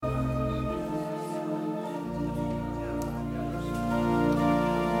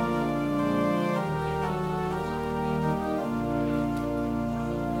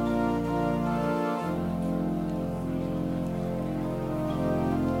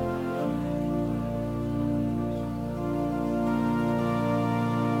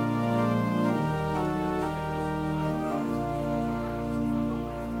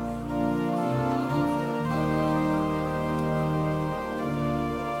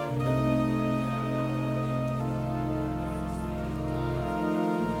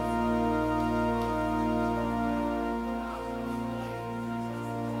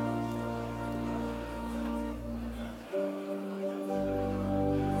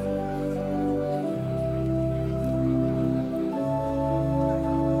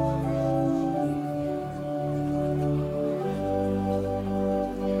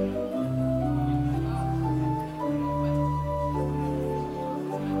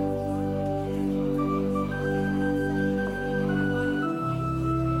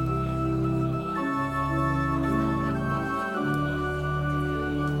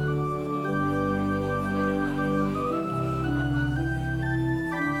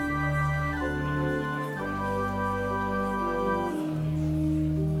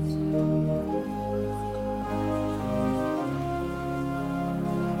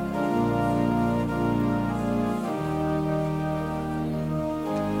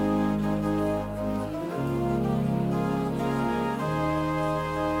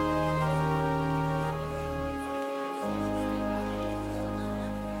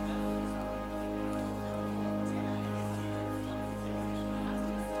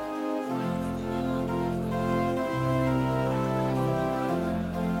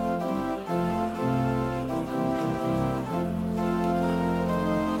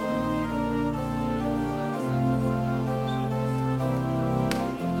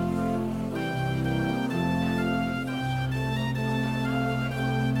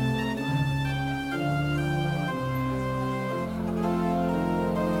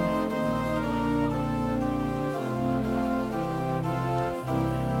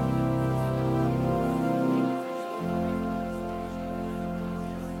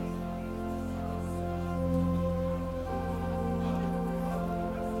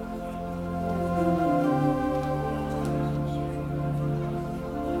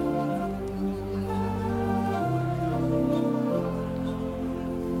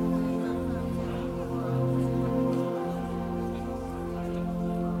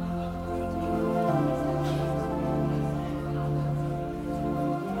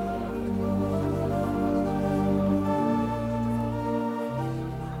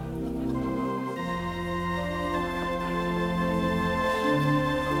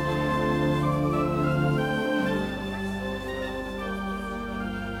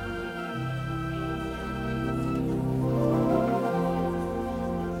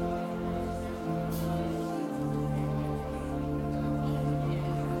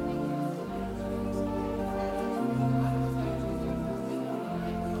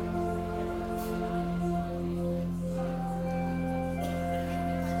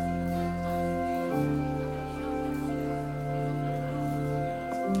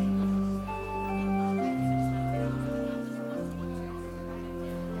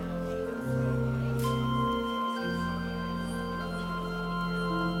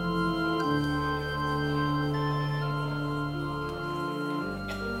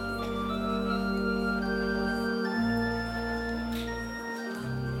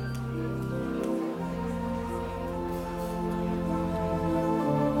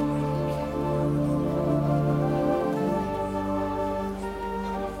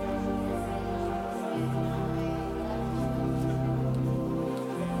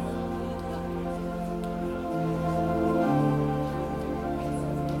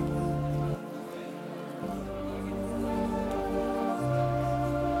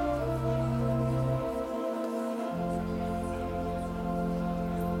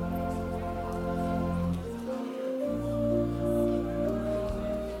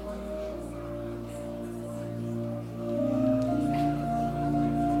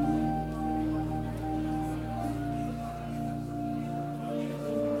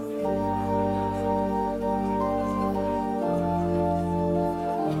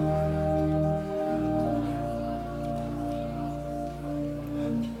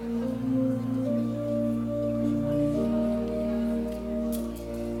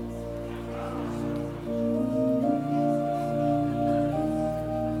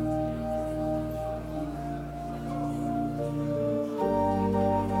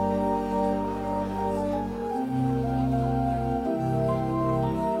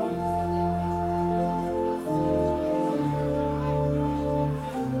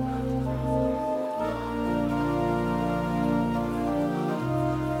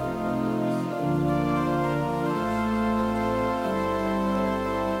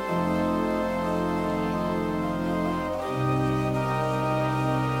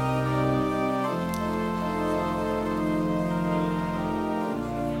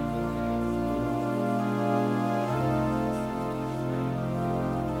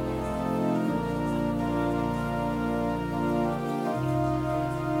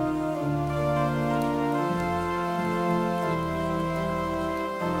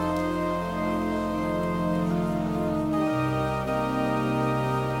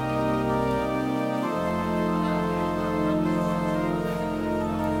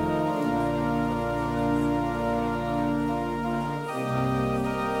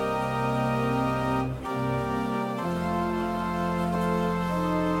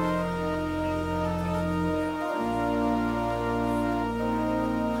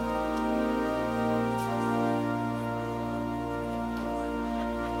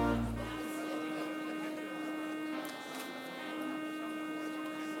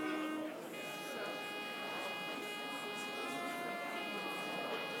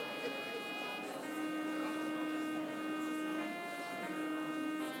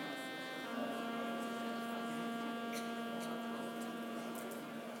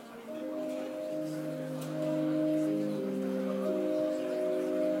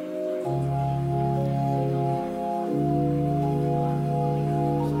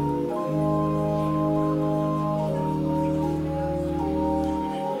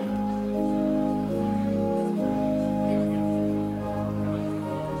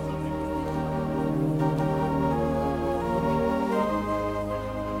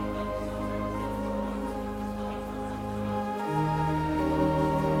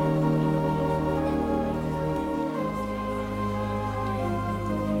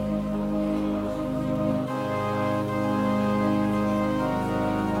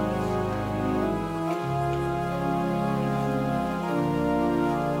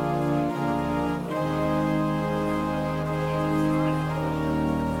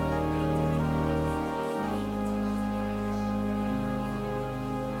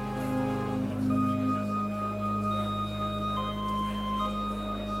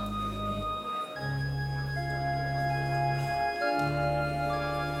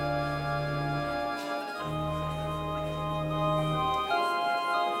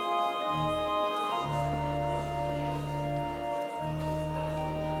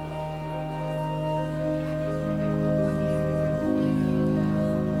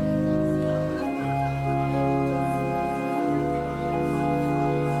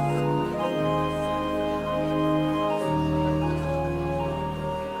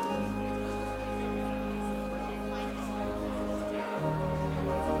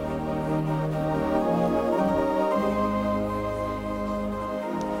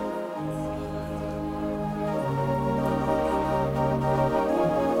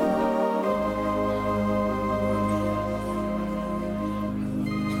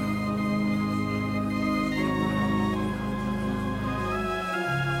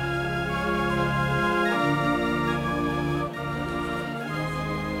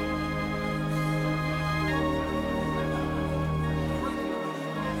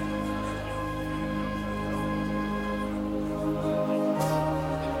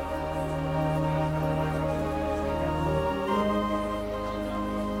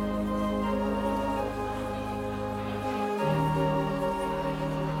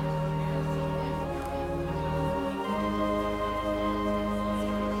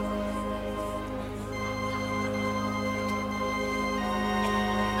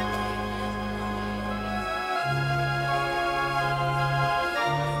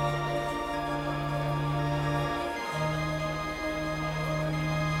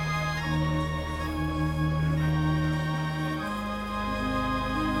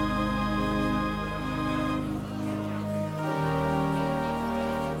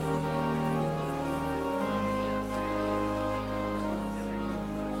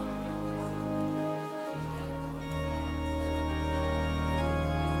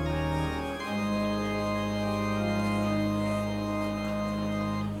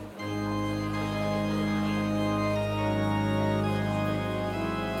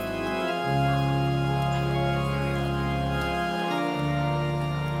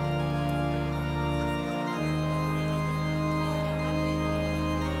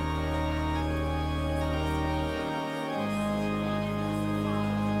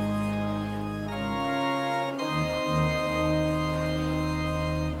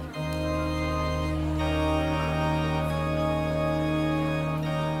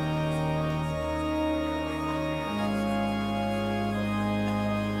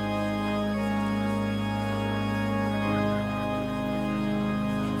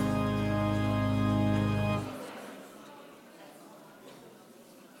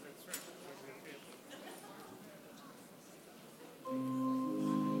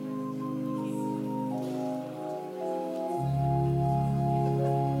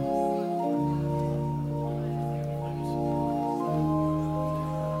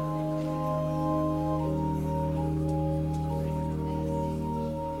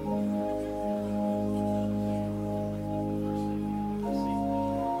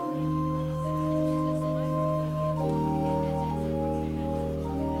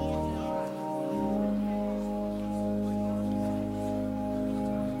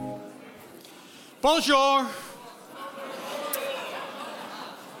Bonjour.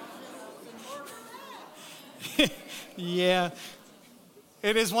 Yeah,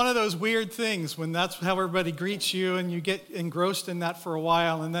 it is one of those weird things when that's how everybody greets you and you get engrossed in that for a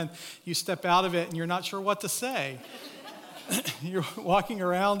while and then you step out of it and you're not sure what to say. You're walking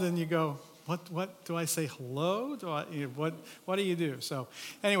around and you go, what do I say? Hello? What do you do? So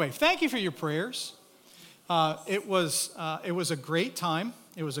anyway, thank you for your prayers. It was a great time.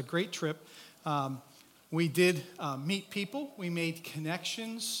 It was a great trip. We did meet people. We made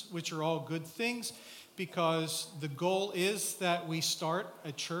connections, which are all good things, because the goal is that we start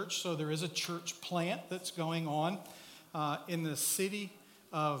a church. So there is a church plant that's going on in the city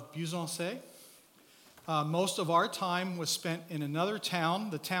of Busancy. Most of our time was spent in another town.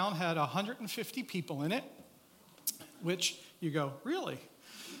 The town had 150 people in it, which you go, really?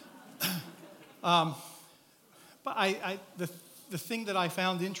 But the thing that I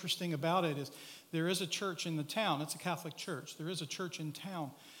found interesting about it is there is a church in the town. It's a Catholic church. There is a church in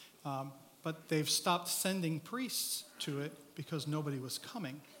town, but they've stopped sending priests to it because nobody was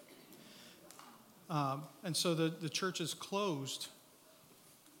coming. And so the church is closed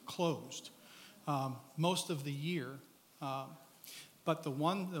most of the year. But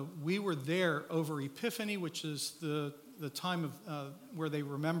we were there over Epiphany, which is the time of where they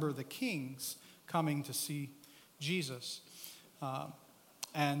remember the kings coming to see Jesus.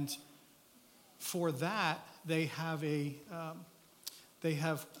 And for that, they have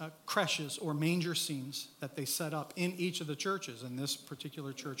creches or manger scenes that they set up in each of the churches, and this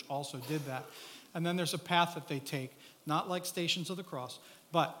particular church also did that. And then there's a path that they take, not like Stations of the Cross,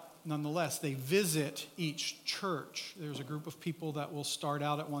 but nonetheless, they visit each church. There's a group of people that will start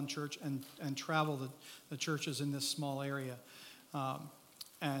out at one church and travel the churches in this small area.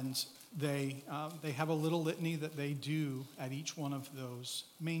 And they have a little litany that they do at each one of those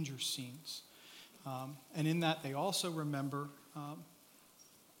manger scenes. And in that, they also remember,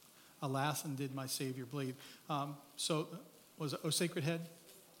 alas, and did my Savior bleed. So was it, O Sacred Head?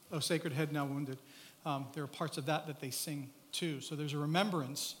 O Sacred Head, now wounded. There are parts of that they sing too. So there's a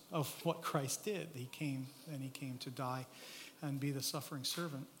remembrance of what Christ did. He came to die and be the suffering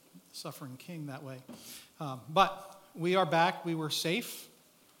servant, suffering king that way. But we are back. We were safe.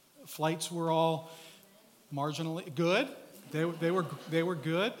 Flights were all marginally good. They were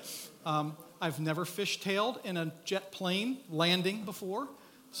good. I've never fishtailed in a jet plane landing before,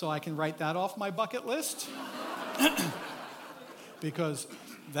 so I can write that off my bucket list because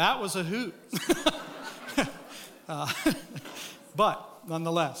that was a hoot. But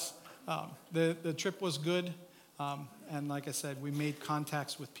nonetheless, the trip was good. And like I said, we made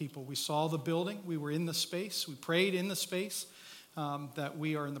contacts with people. We saw the building. We were in the space. We prayed in the space that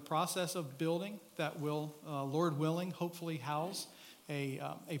we are in the process of building that will, Lord willing, hopefully house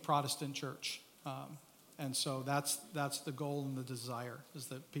a Protestant church. And so that's the goal and the desire, is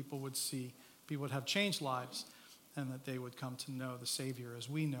that people would have changed lives and that they would come to know the Savior as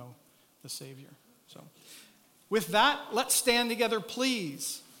we know the Savior. So with that, let's stand together,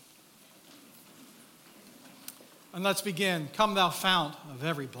 please. And let's begin. Come, thou fount of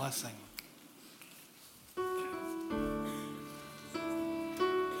every blessing.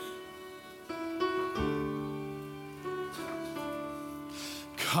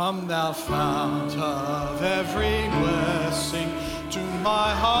 Come, thou fount of every blessing, to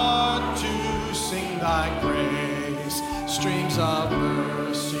my heart to sing thy praise. Streams of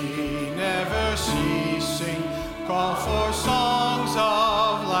mercy never ceasing, call for songs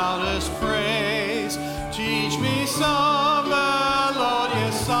of loudest praise. Teach me some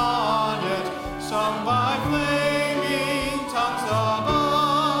melodious sonnet, sung by flaming tongues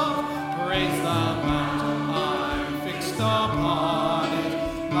above. Praise the mountain I'm fixed upon it,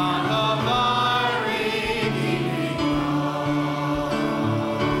 mount of thy redeeming love.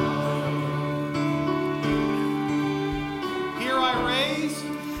 Here I raise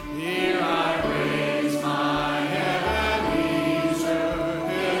my heavenly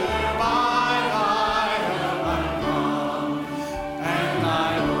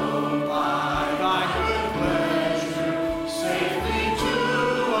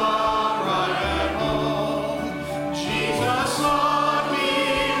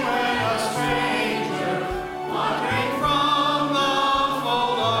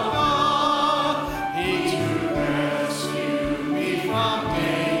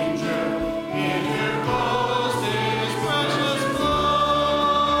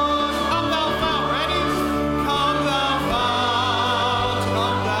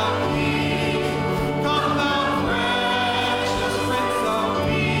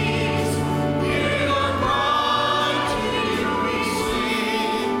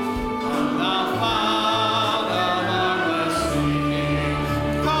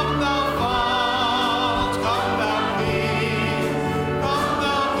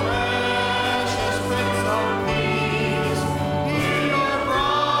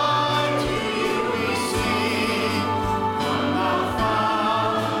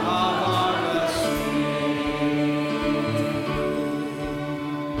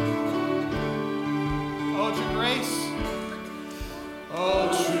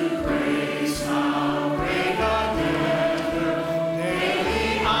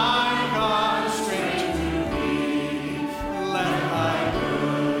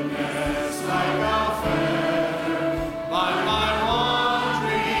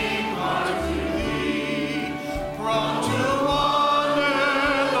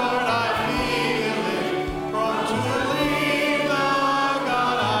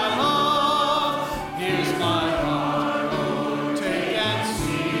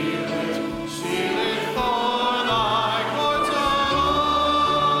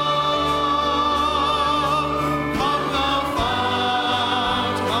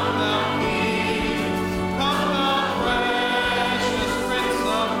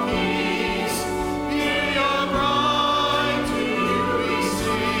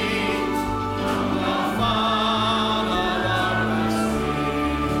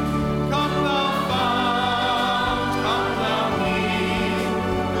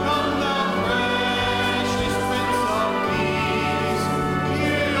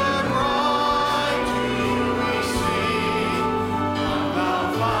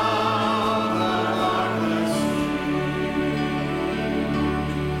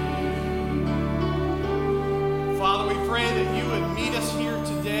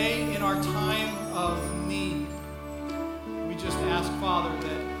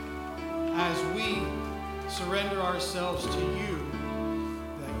ourselves to you,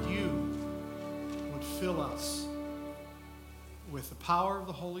 that you would fill us with the power of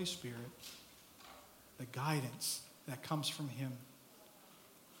the Holy Spirit, the guidance that comes from him,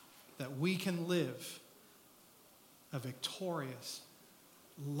 that we can live a victorious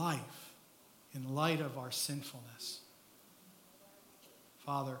life in light of our sinfulness.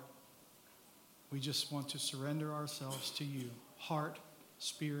 Father, we just want to surrender ourselves to you, heart,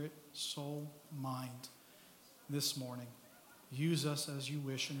 spirit, soul, mind, this morning. Use us as you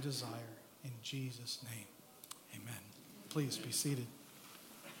wish and desire. In Jesus' name, amen. Please be seated.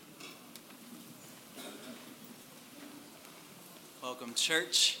 Welcome,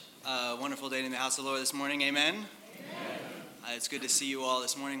 church. Wonderful day in the house of the Lord this morning. Amen. It's good to see you all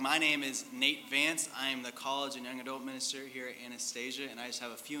this morning. My name is Nate Vance. I am the college and young adult minister here at Anastasia, and I just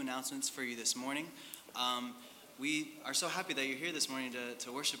have a few announcements for you this morning. We are so happy that you're here this morning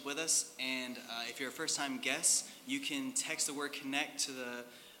to worship with us, and if you're a first-time guest, you can text the word CONNECT to the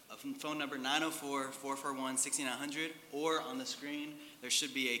phone number 904-441-6900, or on the screen there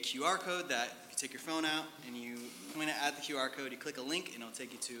should be a QR code that if you take your phone out and you point it at the QR code, you click a link and it'll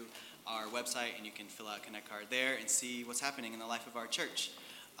take you to our website, and you can fill out a Connect card there and see what's happening in the life of our church.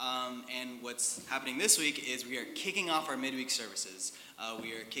 And what's happening this week is we are kicking off our midweek services.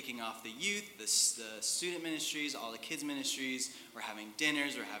 We are kicking off the youth, the student ministries, all the kids ministries. We're having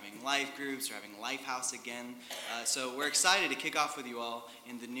dinners, we're having life groups, we're having Life House again. So we're excited to kick off with you all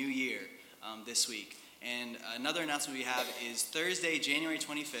in the new year this week. And another announcement we have is Thursday, January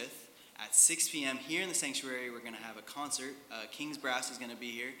 25th, at 6 p.m. here in the sanctuary. We're going to have a concert. King's Brass is going to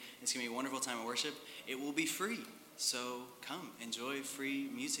be here. It's going to be a wonderful time of worship. It will be free, so come enjoy free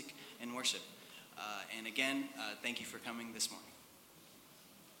music and worship. And again, thank you for coming this morning.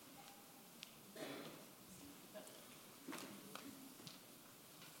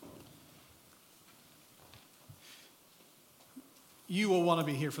 You will want to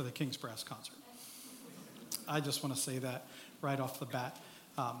be here for the King's Brass concert. I just want to say that right off the bat.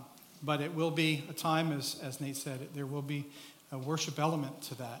 But it will be a time, as Nate said, there will be a worship element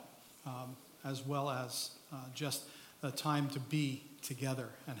to that, as well as just a time to be together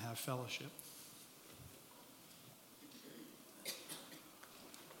and have fellowship.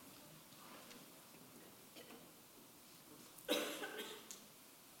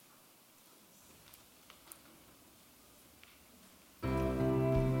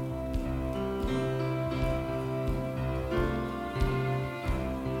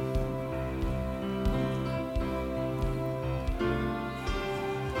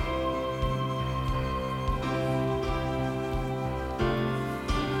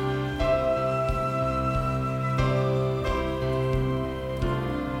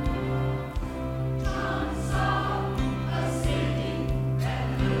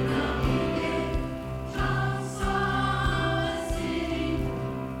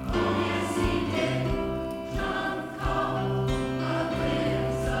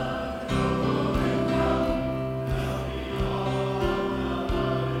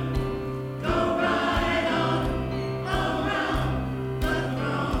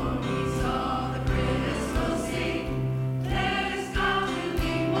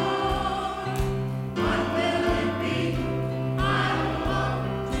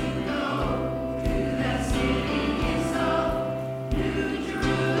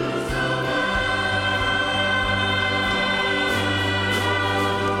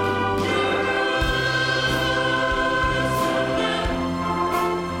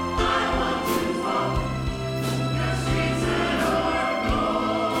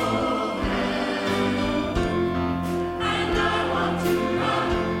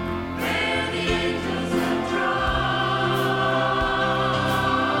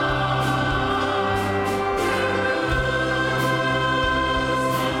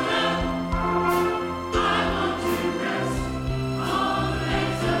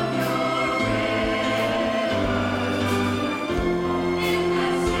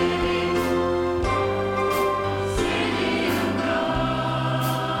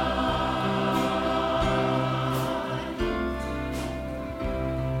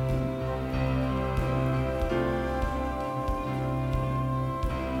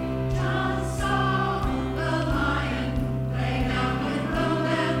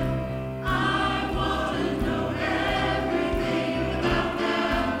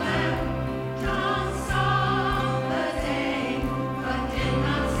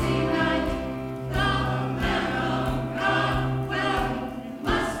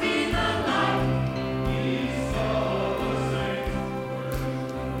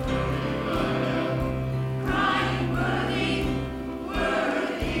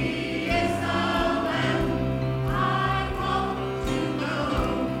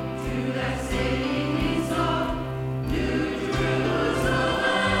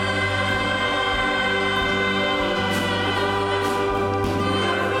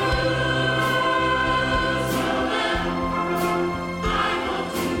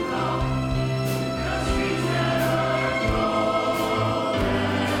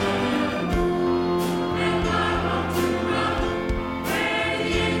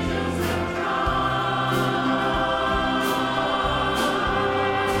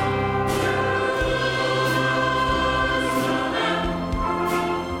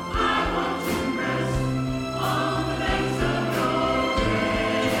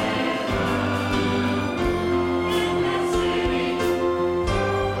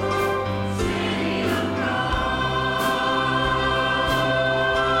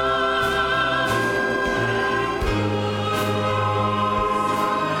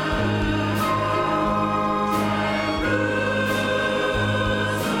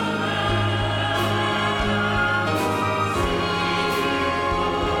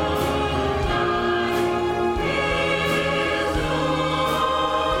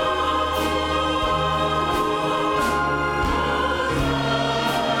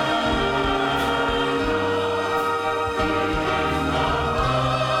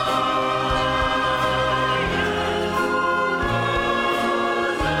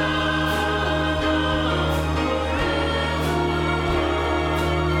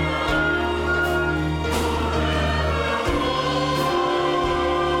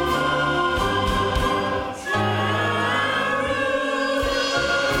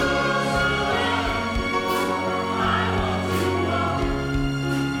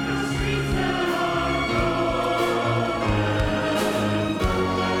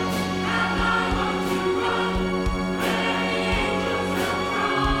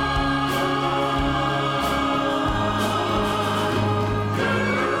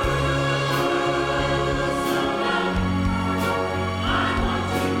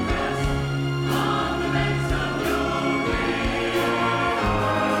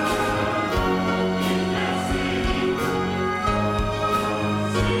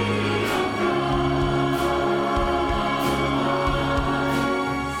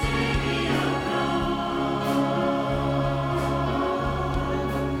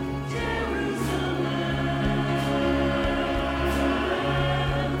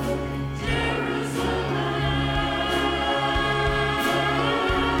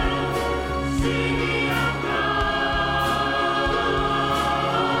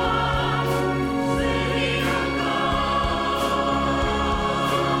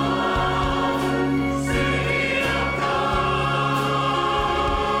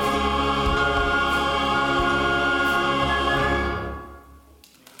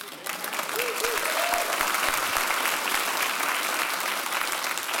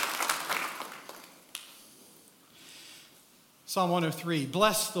 Psalm 103,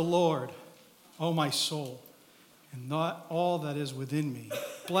 bless the Lord, O my soul, and not all that is within me.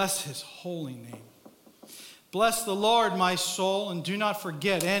 Bless his holy name. Bless the Lord, my soul, and do not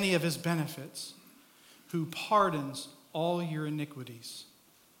forget any of his benefits, who pardons all your iniquities,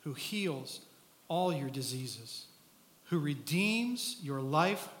 who heals all your diseases, who redeems your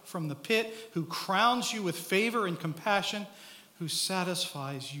life from the pit, who crowns you with favor and compassion, who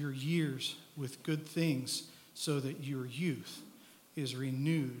satisfies your years with good things, so that your youth is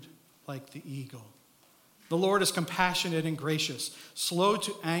renewed like the eagle. The Lord is compassionate and gracious, slow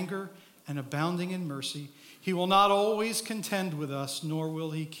to anger and abounding in mercy. He will not always contend with us, nor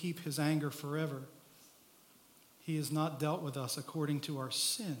will he keep his anger forever. He has not dealt with us according to our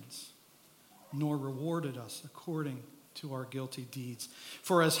sins, nor rewarded us according to our guilty deeds.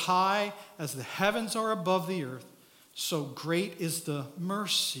 For as high as the heavens are above the earth, so great is the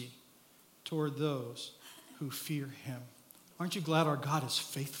mercy toward those who fear him. Aren't you glad our God is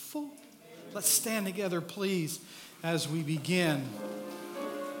faithful? Let's stand together, please, as we begin.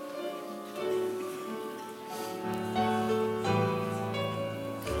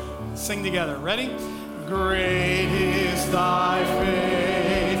 Sing together. Ready? Great is thy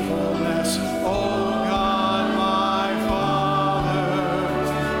faithfulness, O God, my Father.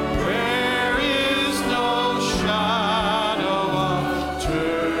 There is no shadow of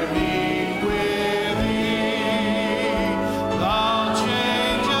turning with thee. Thou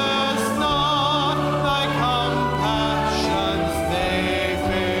changest not, thy compassions, they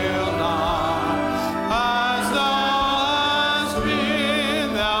fail not. As thou hast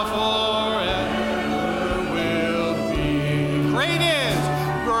been, thou forever will be. Great is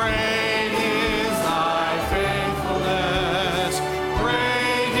thy faithfulness.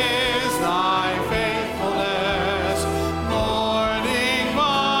 Great is thy faithfulness. Morning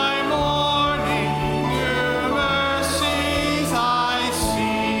by morning, new mercies I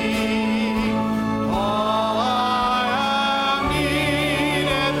see. All I have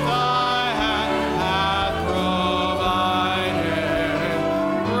needed, thy hand hath provided.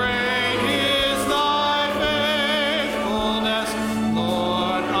 Great is thy faithfulness,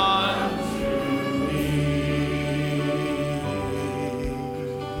 Lord, unto me.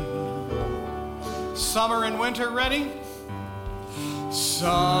 Summer and winter, ready?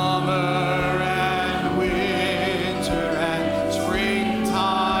 Summer and winter and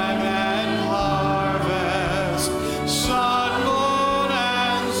springtime and harvest, sun, moon,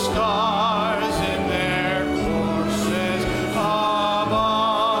 and stars in their courses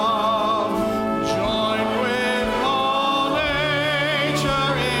above, join with all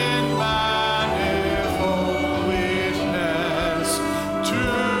nature in manifold witness to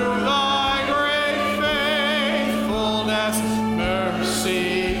thy great faithfulness,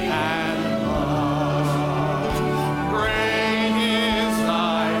 mercy, and love. Great is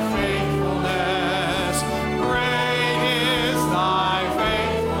thy faithfulness. Great is thy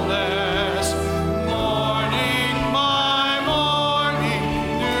faithfulness. Morning by morning,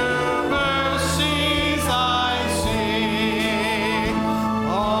 new mercies I see.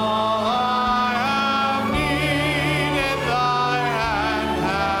 All I have needed, thy hand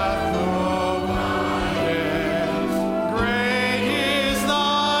hath provided. Great is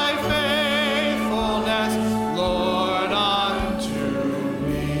thy faithfulness, Lord, unto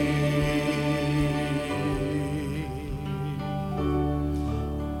me.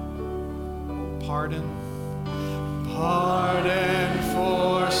 Pardon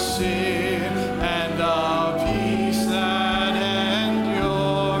for sin, and a peace that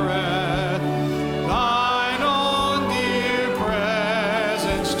endureth. Thine own dear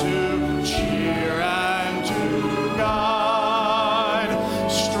presence to cheer and to guide.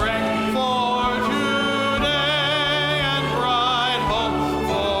 Strength for today and bright hope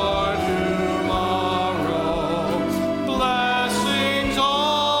for tomorrow. Blessings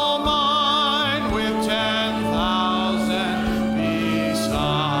all mine with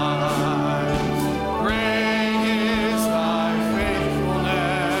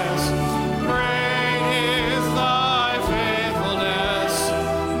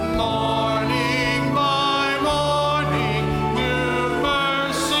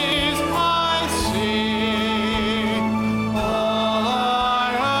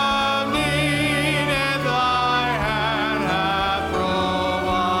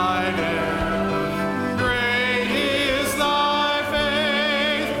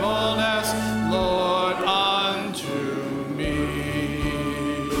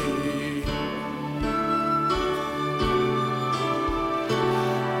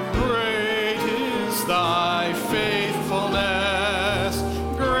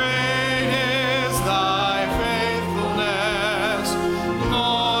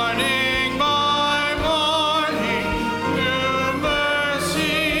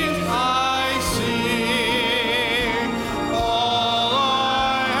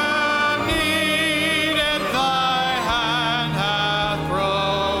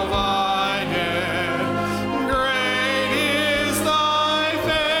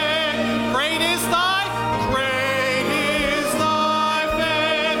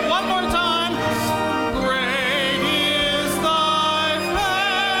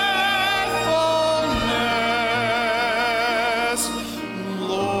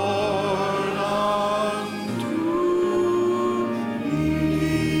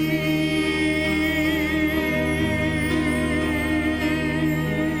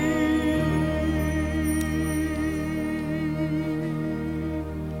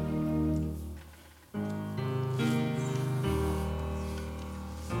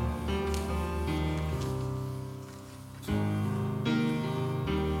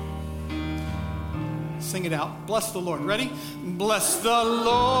sing it out. Bless the Lord. Ready? Bless the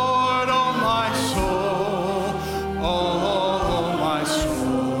Lord, oh my soul. Oh, my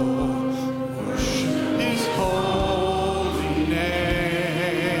soul. Worship his holy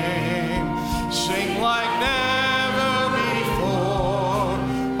name. Sing like never before.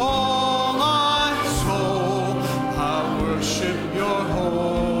 Oh, my soul, I worship your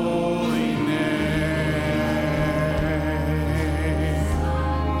holy name.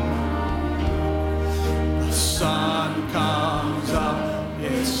 The sun comes up,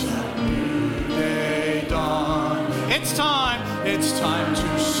 it's a new day dawn. It's time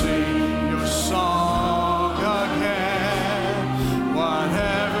to sing your song again.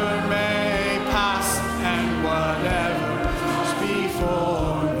 Whatever may pass and whatever's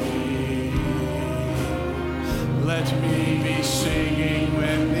before me, let me be singing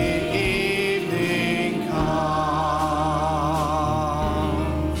when the evening comes.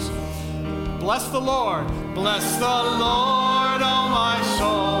 Bless the Lord, bless the Lord, oh my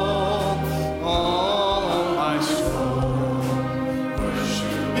soul, oh my soul.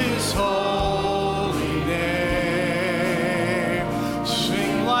 Worship his holy name.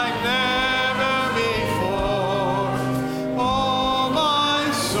 Sing like never before. Oh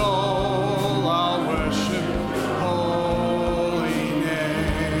my soul, I'll worship your holy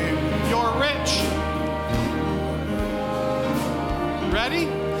name. You're rich. Ready?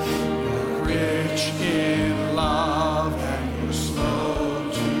 Rich in love and you're slow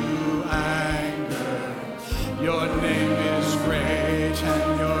to anger. Your name is great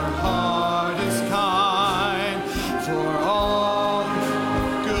and your heart is kind. For all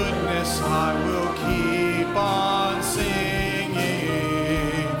your goodness I will keep on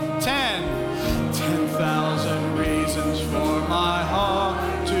singing. 10,000 reasons for my heart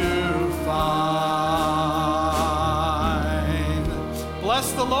to find.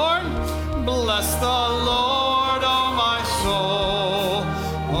 Bless the Lord. Bless the Lord, oh my soul,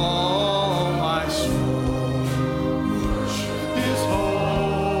 oh my soul. Worship his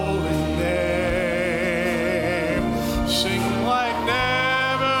holy name. Sing like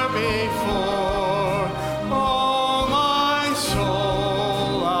never before. Oh my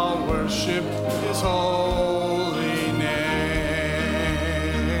soul, I'll worship his holy name.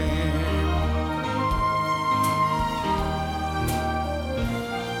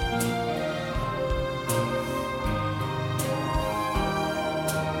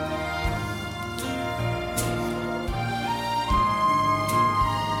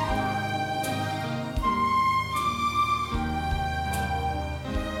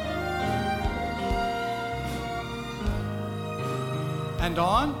 And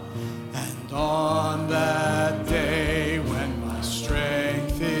on that day when my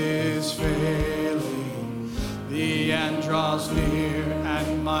strength is failing, the end draws near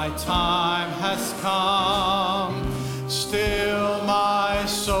and my time has come, still my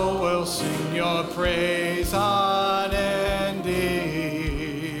soul will sing your praise unending.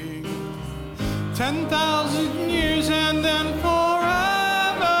 10,000 years and then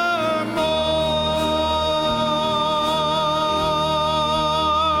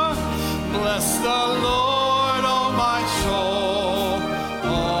bless the Lord, oh my soul,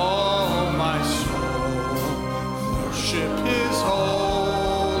 oh my soul. Worship his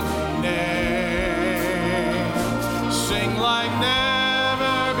holy name. Sing like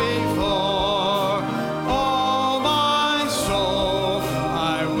never before. Oh my soul,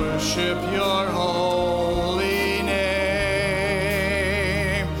 I worship your holy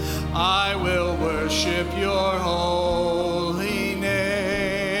name. I will worship your holy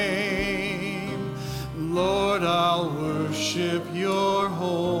name. Lord, I'll worship your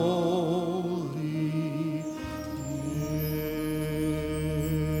holy name.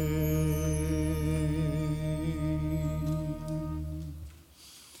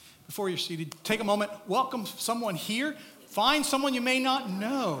 Before you're seated, take a moment, welcome someone here, find someone you may not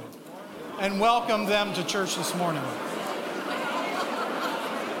know, and welcome them to church this morning.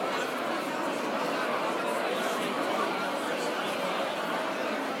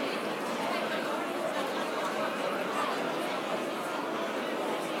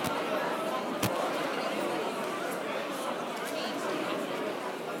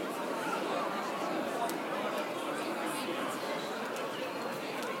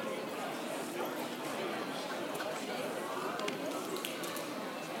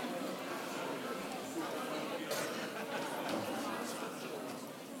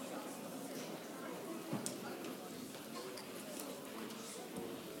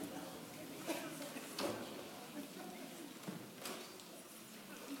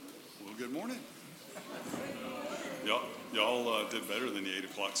 Good morning. Y'all, Y'all did better than the 8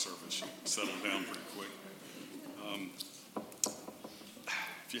 o'clock service. You settled down pretty quick.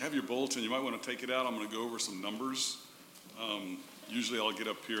 If you have your bulletin, you might want to take it out. I'm going to go over some numbers. Usually I'll get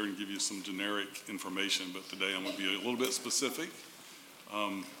up here and give you some generic information, but today I'm going to be a little bit specific.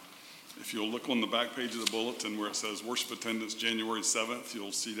 If you'll look on the back page of the bulletin where it says worship attendance January 7th,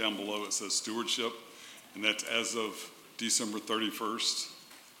 you'll see down below it says stewardship, and that's as of December 31st,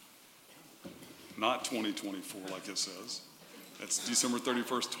 not 2024 like it says. That's December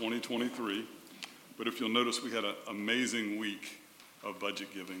 31st, 2023. But if you'll notice, we had an amazing week of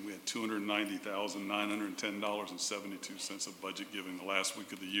budget giving. We had $290,910.72 of budget giving the last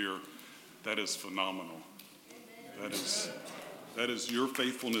week of the year. That is phenomenal. That is your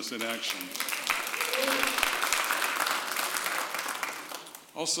faithfulness in action.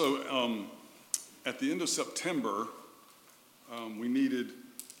 Also, at the end of September, we needed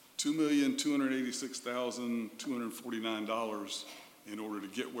 $2,286,249 in order to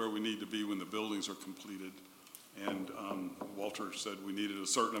get where we need to be when the buildings are completed. And Walter said we needed a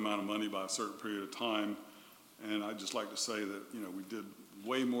certain amount of money by a certain period of time. And I'd just like to say that, we did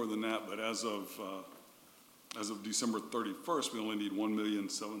way more than that, but as of December 31st, we only need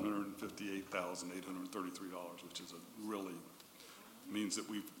 $1,758,833, which is really means that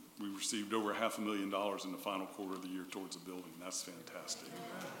we received over $500,000 in the final quarter of the year towards the building. That's fantastic.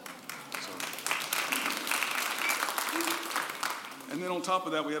 And then on top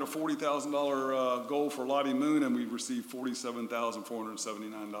of that, we had a $40,000 goal for Lottie Moon, and we received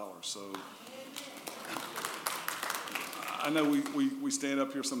 $47,479. So I know we stand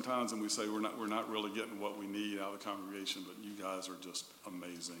up here sometimes and we say we're not really getting what we need out of the congregation, but you guys are just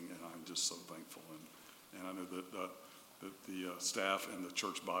amazing, and I'm just so thankful. And I know that the staff and the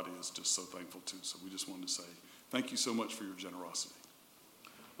church body is just so thankful too. So we just wanted to say thank you so much for your generosity.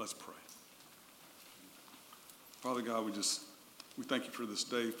 Let's pray. Father God, we thank you for this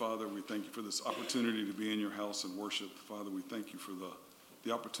day, Father. We thank you for this opportunity to be in your house and worship. Father, we thank you for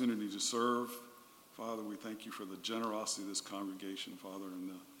the opportunity to serve. Father, we thank you for the generosity of this congregation, Father,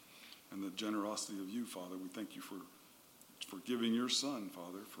 and the generosity of you, Father. We thank you for giving your Son,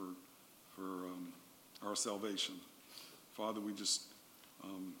 Father, for our salvation. Father, we just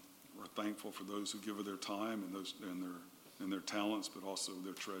are thankful for those who give of their time and their talents, but also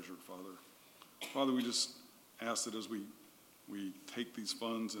their treasure, Father. Father, we just ask that as we take these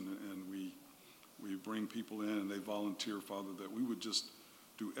funds and we bring people in and they volunteer, Father, that we would just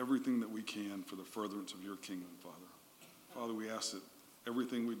do everything that we can for the furtherance of your kingdom, Father. Father, we ask that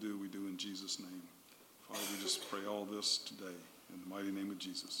everything we do in Jesus' name. Father, we just pray all this today in the mighty name of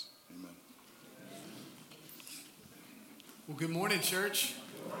Jesus. Amen. Well, good morning, church.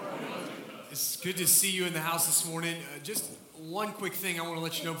 It's good to see you in the house this morning. Just one quick thing I want to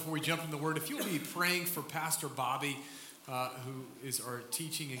let you know before we jump into the Word. If you'll be praying for Pastor Bobby, who is our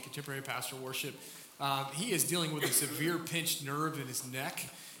teaching and contemporary pastor worship, he is dealing with a severe pinched nerve in his neck,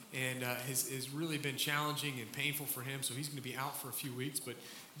 and has really been challenging and painful for him, so he's going to be out for a few weeks. But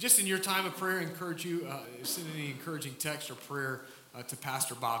just in your time of prayer, I encourage you, send any encouraging text or prayer to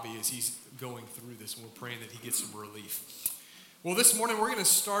Pastor Bobby as he's going through this, and we're praying that he gets some relief. Well, this morning we're going to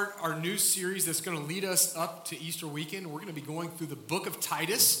start our new series that's going to lead us up to Easter weekend. We're going to be going through the book of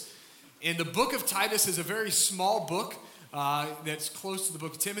Titus, and the book of Titus is a very small book that's close to the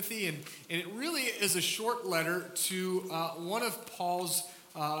book of Timothy, and it really is a short letter to one of Paul's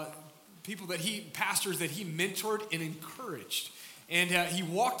pastors that he mentored and encouraged. And he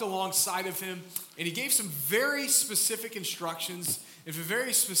walked alongside of him, and he gave some very specific instructions and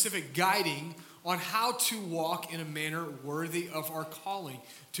very specific guiding on how to walk in a manner worthy of our calling,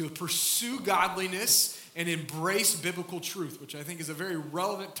 to pursue godliness and embrace biblical truth, which I think is a very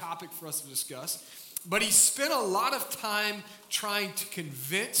relevant topic for us to discuss. But he spent a lot of time trying to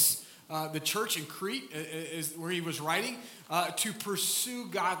convince the church in Crete, where he was writing, to pursue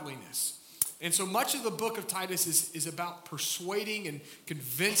godliness. And so much of the book of Titus is about persuading and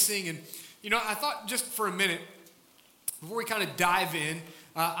convincing. And, I thought just for a minute, before we kind of dive in,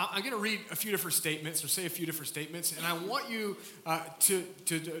 I'm going to read a few different statements or say a few different statements. And I want you to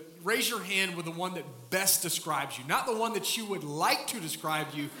raise your hand with the one that best describes you. Not the one that you would like to describe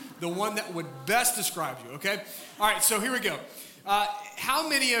you, the one that would best describe you, okay? All right, so here we go. How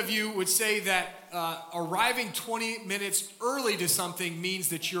many of you would say that arriving 20 minutes early to something means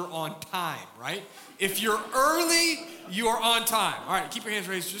that you're on time, right? If you're early, you are on time. All right, keep your hands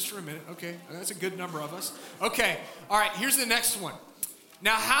raised just for a minute. Okay, that's a good number of us. Okay, all right, here's the next one.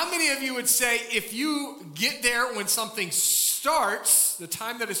 Now, how many of you would say if you get there when something starts, the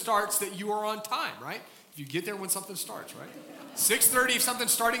time that it starts, that you are on time, right? If you get there when something starts, right? 6:30, if something's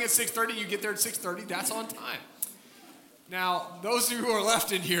starting at 6:30, you get there at 6:30, that's on time. Now, those of you who are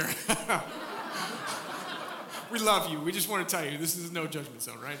left in here, we love you. We just want to tell you, this is no judgment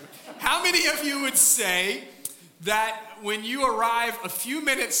zone, right? How many of you would say that when you arrive a few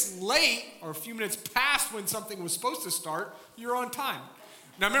minutes late or a few minutes past when something was supposed to start, you're on time?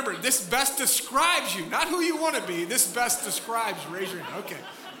 Now remember, this best describes you, not who you want to be. This best describes you. Raise your hand. Okay.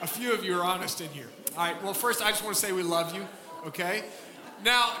 A few of you are honest in here. All right. Well, first, I just want to say we love you. Okay.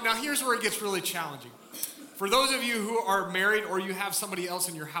 Now here's where it gets really challenging. For those of you who are married or you have somebody else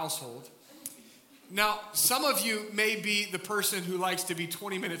in your household, now some of you may be the person who likes to be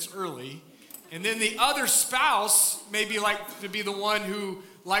 20 minutes early, and then the other spouse may be like to be the one who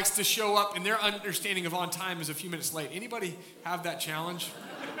likes to show up, and their understanding of on time is a few minutes late. Anybody have that challenge?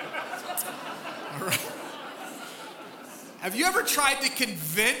 All right. Have you ever tried to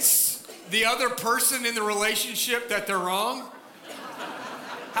convince the other person in the relationship that they're wrong?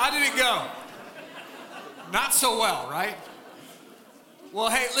 How did it go? Not so well, right? Well,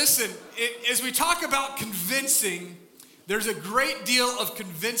 hey, listen, as we talk about convincing, there's a great deal of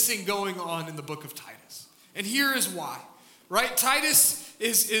convincing going on in the book of Titus. And here is why, right? Titus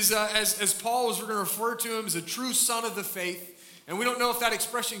is as Paul was going to refer to him, as a true son of the faith. And we don't know if that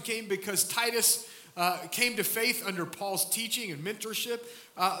expression came because Titus came to faith under Paul's teaching and mentorship.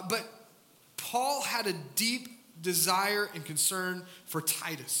 But Paul had a deep desire and concern for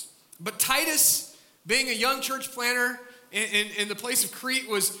Titus. But Titus, being a young church planter in the place of Crete,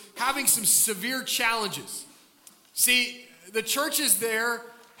 was having some severe challenges. See, the churches there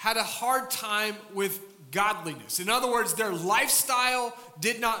had a hard time with godliness. In other words, their lifestyle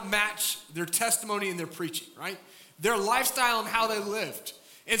did not match their testimony and their preaching, right? Their lifestyle and how they lived.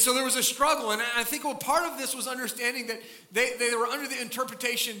 And so there was a struggle. And I think part of this was understanding that they were under the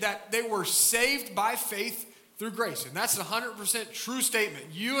interpretation that they were saved by faith through grace. And that's a 100% true statement.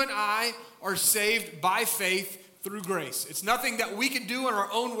 You and I are saved by faith through grace. It's nothing that we can do in our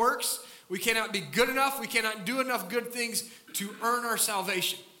own works. We cannot be good enough. We cannot do enough good things to earn our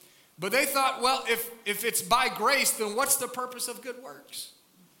salvation. But they thought, well, if it's by grace, then what's the purpose of good works?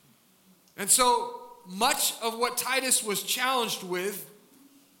 And so much of what Titus was challenged with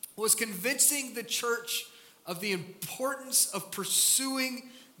was convincing the church of the importance of pursuing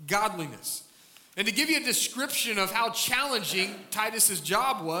godliness. And to give you a description of how challenging Titus's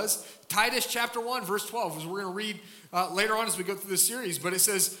job was, Titus chapter 1, verse 12, as we're going to read later on as we go through this series, but it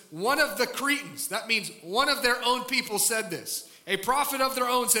says, one of the Cretans, that means one of their own people, said this. A prophet of their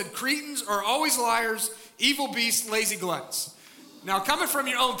own said, Cretans are always liars, evil beasts, lazy gluttons. Now, coming from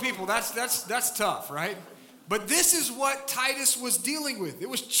your own people, that's tough, right? But this is what Titus was dealing with. It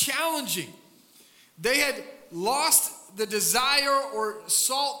was challenging. They had lost the desire or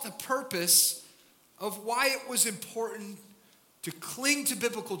sought the purpose of why it was important to cling to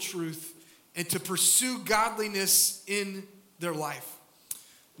biblical truth and to pursue godliness in their life.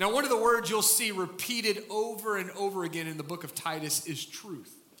 Now, one of the words you'll see repeated over and over again in the book of Titus is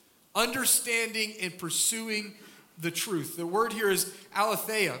truth. Understanding and pursuing the truth. The word here is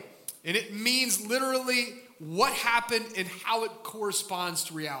aletheia, and it means literally what happened and how it corresponds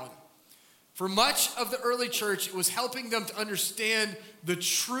to reality. For much of the early church, it was helping them to understand the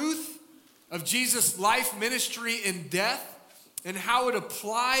truth of Jesus' life, ministry, and death, and how it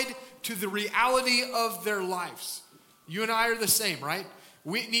applied to the reality of their lives. You and I are the same, right?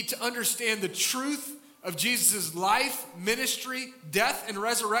 We need to understand the truth of Jesus' life, ministry, death, and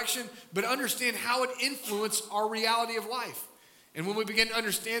resurrection, but understand how it influenced our reality of life. And when we begin to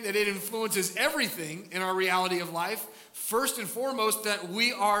understand that it influences everything in our reality of life, first and foremost, that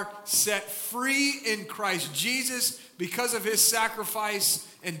we are set free in Christ Jesus because of his sacrifice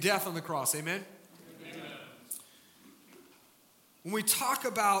and death on the cross. Amen? Amen. When we talk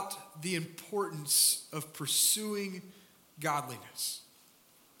about the importance of pursuing godliness,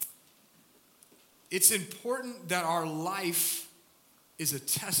 it's important that our life is a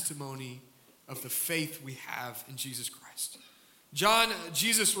testimony of the faith we have in Jesus Christ.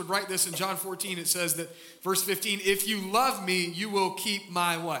 Jesus would write this in John 14. It says that, verse 15, if you love me, you will keep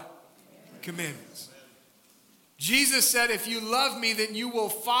my what? Commandments. Jesus said, if you love me, then you will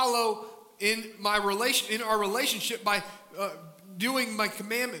follow in our relationship by doing my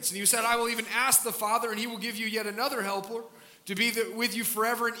commandments. And he said, I will even ask the Father, and he will give you yet another helper to be with you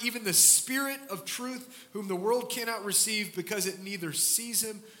forever, and even the Spirit of truth, whom the world cannot receive because it neither sees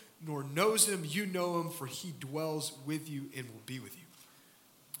him nor knows him. You know him, for he dwells with you and will be with you.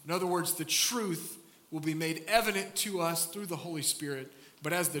 In other words, the truth will be made evident to us through the Holy Spirit.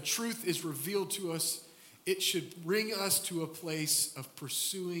 But as the truth is revealed to us, it should bring us to a place of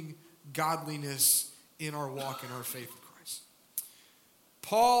pursuing godliness in our walk and our faith in Christ.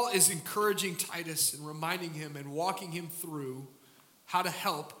 Paul is encouraging Titus and reminding him and walking him through how to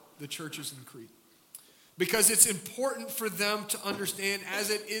help the churches in Crete. Because it's important for them to understand, as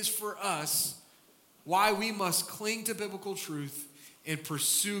it is for us, why we must cling to biblical truth and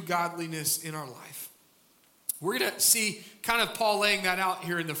pursue godliness in our life. We're going to see kind of Paul laying that out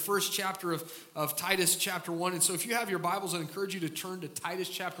here in the first chapter of Titus chapter 1. And so if you have your Bibles, I encourage you to turn to Titus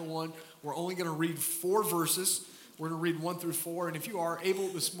chapter 1. We're only going to read 4 verses. We're going to read 1 through 4. And if you are able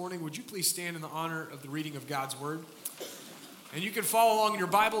this morning, would you please stand in the honor of the reading of God's word? And you can follow along in your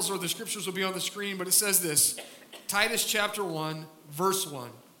Bibles, or the scriptures will be on the screen, but it says this, Titus chapter 1, verse 1.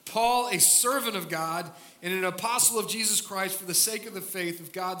 Paul, a servant of God and an apostle of Jesus Christ for the sake of the faith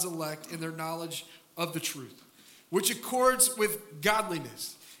of God's elect and their knowledge of the truth, which accords with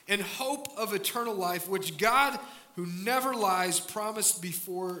godliness and hope of eternal life, which God, who never lies, promised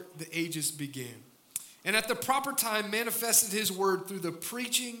before the ages began. And at the proper time manifested his word through the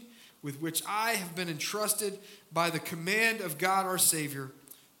preaching with which I have been entrusted by the command of God our Savior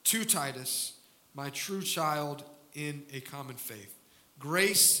to Titus, my true child in a common faith.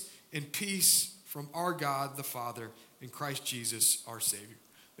 Grace and peace from our God the Father and Christ Jesus our Savior.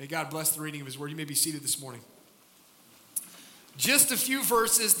 May God bless the reading of his word. You may be seated this morning. Just a few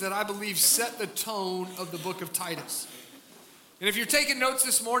verses that I believe set the tone of the book of Titus. And if you're taking notes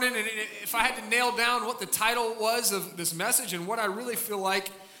this morning, and if I had to nail down what the title was of this message and what I really feel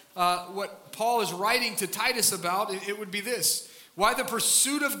like what Paul is writing to Titus about, it would be this: why the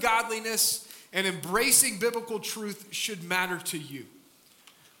pursuit of godliness and embracing biblical truth should matter to you.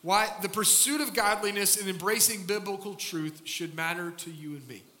 Why the pursuit of godliness and embracing biblical truth should matter to you and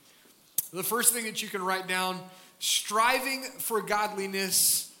me. The first thing that you can write down: striving for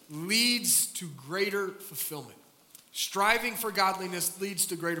godliness leads to greater fulfillment. Striving for godliness leads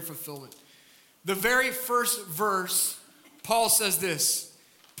to greater fulfillment. The very first verse, Paul says this: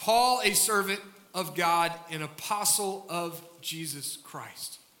 Paul, a servant of God, an apostle of Jesus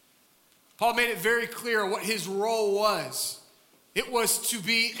Christ. Paul made it very clear what his role was. It was to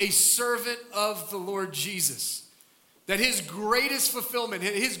be a servant of the Lord Jesus. That his greatest fulfillment,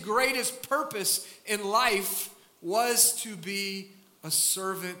 his greatest purpose in life was to be a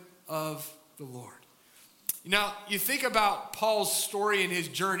servant of the Lord. Now, you think about Paul's story and his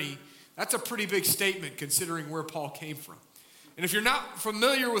journey, that's a pretty big statement considering where Paul came from. And if you're not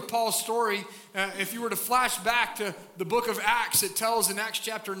familiar with Paul's story, if you were to flash back to the book of Acts, it tells in Acts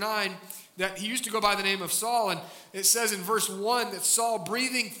chapter 9 that he used to go by the name of Saul. And it says in verse 1 that Saul,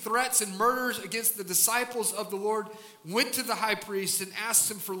 breathing threats and murders against the disciples of the Lord, went to the high priest and asked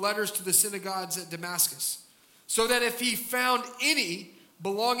him for letters to the synagogues at Damascus, so that if he found any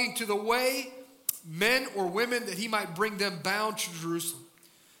belonging to the way, men or women, that he might bring them bound to Jerusalem.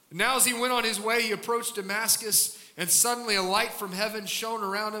 And now as he went on his way, he approached Damascus, and suddenly a light from heaven shone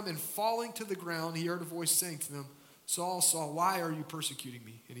around him, and falling to the ground, he heard a voice saying to him, Saul, Saul, why are you persecuting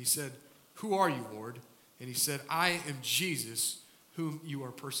me? And he said, who are you, Lord? And he said, I am Jesus, whom you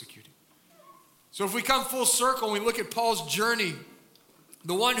are persecuting. So if we come full circle and we look at Paul's journey,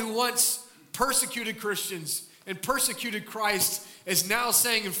 the one who once persecuted Christians and persecuted Christ is now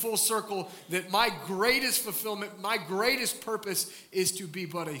saying in full circle that my greatest fulfillment, my greatest purpose is to be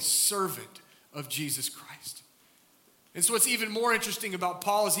but a servant of Jesus Christ. And so what's even more interesting about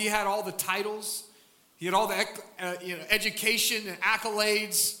Paul is he had all the titles, he had all the education and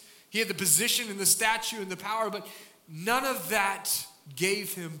accolades, he had the position and the stature and the power, but none of that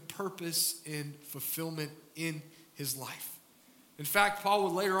gave him purpose and fulfillment in his life. In fact, Paul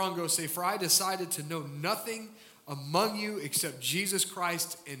would later on go say, for I decided to know nothing among you except Jesus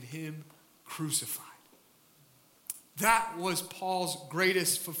Christ and him crucified. That was Paul's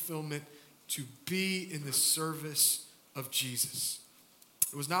greatest fulfillment, to be in the service of Jesus.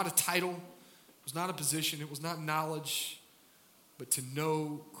 It was not a title, it was not a position, it was not knowledge, but to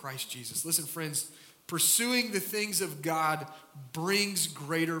know Christ Jesus. Listen, friends, pursuing the things of God brings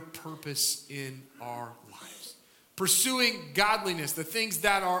greater purpose in our lives. Pursuing godliness, the things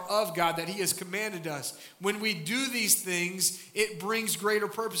that are of God, that he has commanded us. When we do these things, it brings greater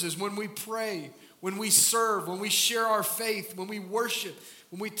purposes. When we pray, when we serve, when we share our faith, when we worship,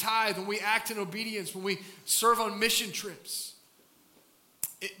 when we tithe, when we act in obedience, when we serve on mission trips,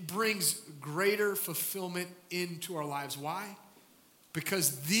 it brings greater fulfillment into our lives. Why?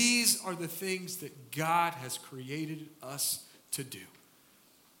 Because these are the things that God has created us to do.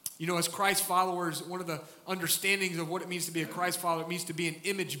 You know, as Christ followers, one of the understandings of what it means to be a Christ follower, it means to be an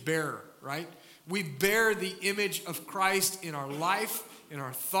image bearer, right? We bear the image of Christ in our life, in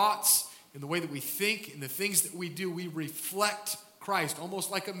our thoughts, in the way that we think, in the things that we do. We reflect Christ, almost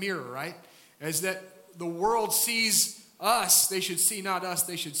like a mirror, right? As that the world sees us, they should see not us,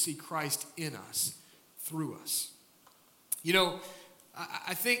 they should see Christ in us, through us. You know,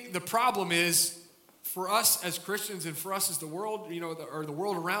 I think the problem is for us as Christians and for us as the world, you know, or the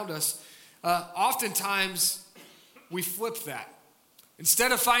world around us, oftentimes we flip that.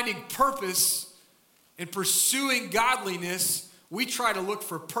 Instead of finding purpose and pursuing godliness, we try to look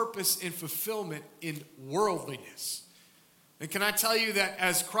for purpose and fulfillment in worldliness. And can I tell you that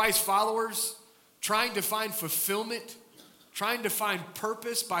as Christ followers, trying to find fulfillment, trying to find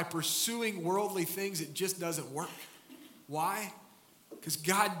purpose by pursuing worldly things, it just doesn't work. Why? Because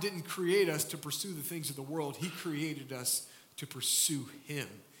God didn't create us to pursue the things of the world. He created us to pursue Him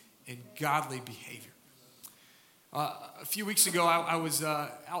in godly behavior. A few weeks ago, I was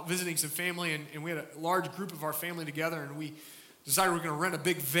out visiting some family, and we had a large group of our family together, and we decided we were going to rent a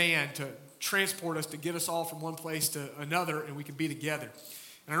big van to transport us, to get us all from one place to another, and we could be together.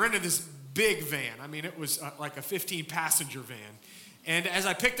 And I rented this big van. I mean, it was like a 15-passenger van. And as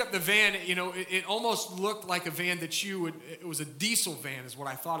I picked up the van, you know, it almost looked like a van that it was a diesel van is what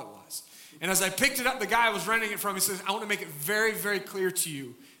I thought it was. And as I picked it up, the guy I was renting it from, he says, I want to make it very, very clear to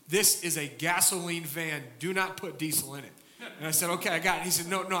you, this is a gasoline van. Do not put diesel in it. And I said, okay, I got it. He said,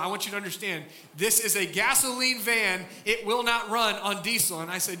 no, I want you to understand, this is a gasoline van. It will not run on diesel.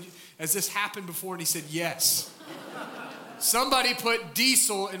 And I said, has this happened before? And he said, yes. Somebody put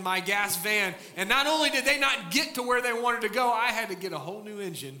diesel in my gas van, and not only did they not get to where they wanted to go, I had to get a whole new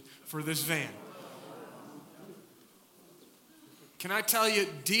engine for this van. Can I tell you,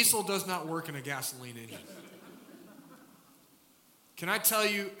 diesel does not work in a gasoline engine. Can I tell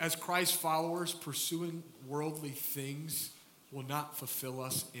you, as Christ followers, pursuing worldly things will not fulfill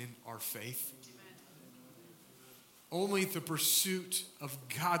us in our faith? Only the pursuit of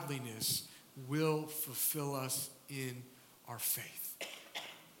godliness will fulfill us in our faith.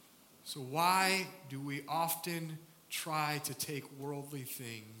 So why do we often try to take worldly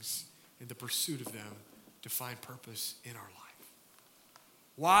things in the pursuit of them to find purpose in our life?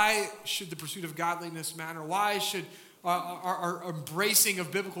 Why should the pursuit of godliness matter? Why should our embracing of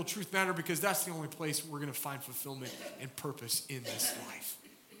biblical truth matter? Because that's the only place we're going to find fulfillment and purpose in this life.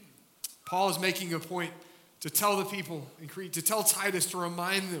 Paul is making a point to tell the people in Crete, to tell Titus, to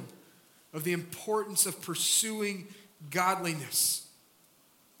remind them of the importance of pursuing godliness.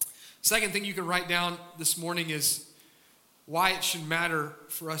 Second thing you can write down this morning is why it should matter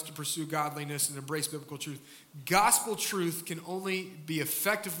for us to pursue godliness and embrace biblical truth. Gospel truth can only be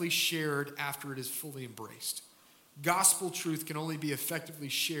effectively shared after it is fully embraced. Gospel truth can only be effectively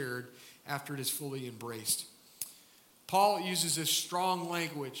shared after it is fully embraced. Paul uses this strong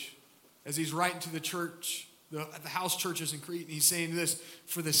language as he's writing to the church, the house churches in Crete, and he's saying this,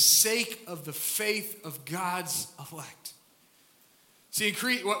 for the sake of the faith of God's elect. See, in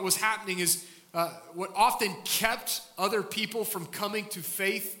Crete, what was happening is what often kept other people from coming to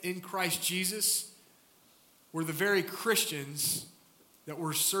faith in Christ Jesus were the very Christians that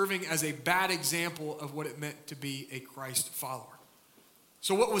were serving as a bad example of what it meant to be a Christ follower.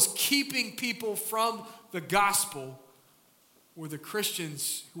 So what was keeping people from the gospel were the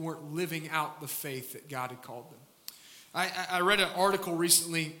Christians who weren't living out the faith that God had called them. I read an article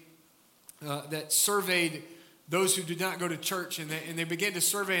recently that surveyed those who did not go to church, and they began to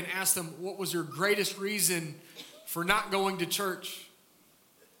survey and ask them, what was your greatest reason for not going to church?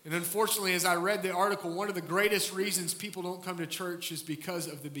 And unfortunately, as I read the article, one of the greatest reasons people don't come to church is because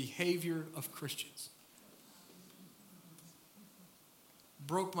of the behavior of Christians. It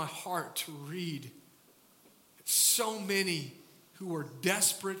broke my heart to read so many who are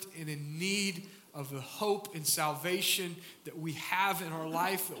desperate and in need of the hope and salvation that we have in our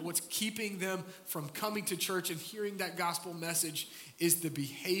life, that what's keeping them from coming to church and hearing that gospel message is the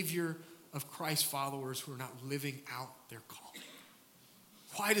behavior of Christ followers who are not living out their calling.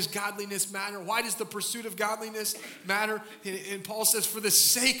 Why does godliness matter? Why does the pursuit of godliness matter? And Paul says, for the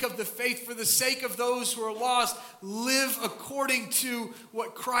sake of the faith, for the sake of those who are lost, live according to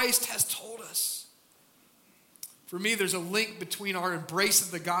what Christ has told us. For me, there's a link between our embrace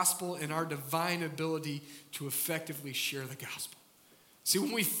of the gospel and our divine ability to effectively share the gospel. See,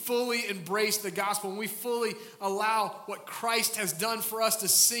 when we fully embrace the gospel, when we fully allow what Christ has done for us to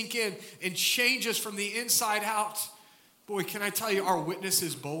sink in and change us from the inside out, boy, can I tell you, our witness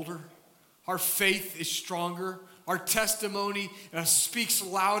is bolder. Our faith is stronger. Our testimony speaks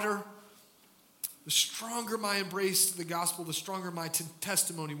louder. The stronger my embrace of the gospel, the stronger my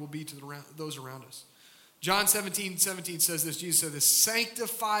testimony will be to those around us. John 17:17 says this. Jesus said this,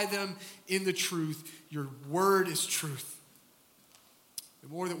 sanctify them in the truth. Your word is truth. The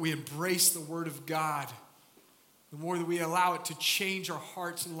more that we embrace the word of God, the more that we allow it to change our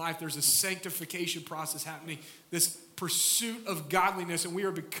hearts and life, there's a sanctification process happening. This pursuit of godliness, and we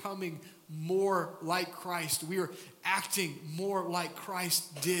are becoming more like Christ. We are acting more like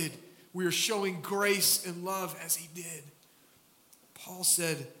Christ did. We are showing grace and love as he did. Paul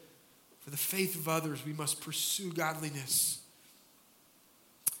said, for the faith of others, we must pursue godliness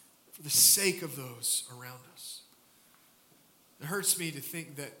for the sake of those around us. It hurts me to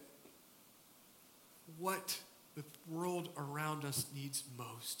think that what the world around us needs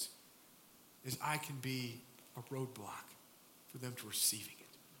most is I can be a roadblock for them to receiving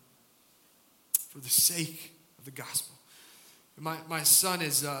it. For the sake of the gospel. My son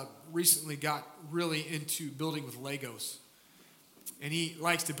has recently got really into building with Legos. And he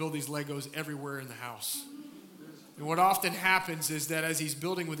likes to build these Legos everywhere in the house. And what often happens is that as he's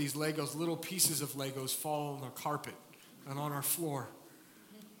building with these Legos, little pieces of Legos fall on the carpet and on our floor.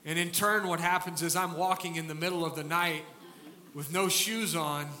 And in turn, what happens is I'm walking in the middle of the night with no shoes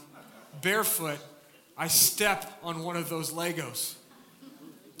on, barefoot. I step on one of those Legos.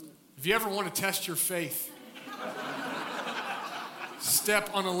 If you ever want to test your faith,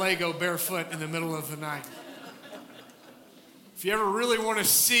 step on a Lego barefoot in the middle of the night. If you ever really want to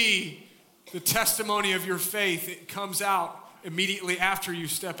see the testimony of your faith, it comes out immediately after you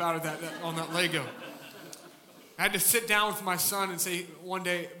step out of on that Lego. I had to sit down with my son and say one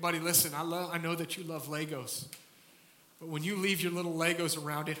day, buddy, listen, I know that you love Legos, but when you leave your little Legos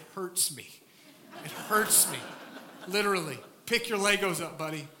around, it hurts me. It hurts me, literally. Pick your Legos up,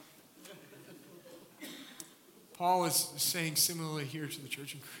 buddy. Paul is saying similarly here to the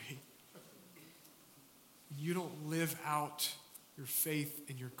church in Crete. You don't live out your faith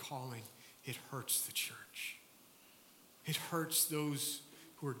and your calling, it hurts the church. It hurts those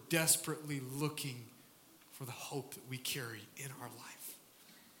who are desperately looking for the hope that we carry in our life.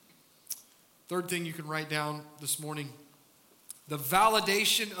 Third thing you can write down this morning, the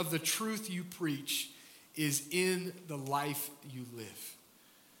validation of the truth you preach is in the life you live.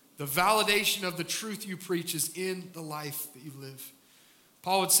 The validation of the truth you preach is in the life that you live.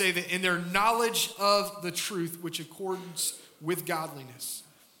 Paul would say that in their knowledge of the truth, which accords with godliness.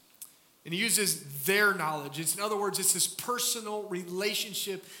 And he uses their knowledge. In other words, it's this personal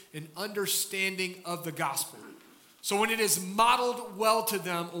relationship and understanding of the gospel. So when it is modeled well to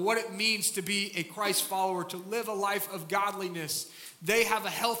them, what it means to be a Christ follower, to live a life of godliness, they have a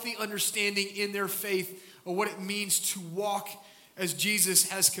healthy understanding in their faith of what it means to walk as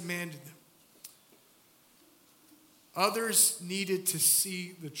Jesus has commanded them. Others needed to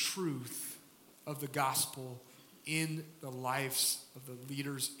see the truth of the gospel in the lives of the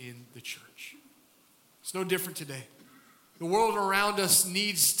leaders in the church. It's no different today. The world around us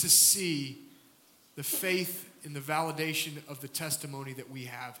needs to see the faith and the validation of the testimony that we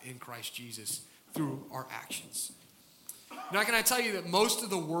have in Christ Jesus through our actions. Now, can I tell you that most of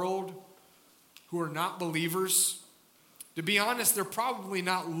the world who are not believers, to be honest, they're probably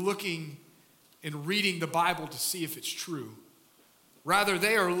not looking and reading the Bible to see if it's true. Rather,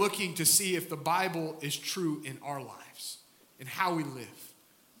 they are looking to see if the Bible is true in our lives and how we live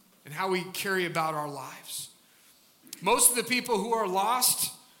and how we carry about our lives. Most of the people who are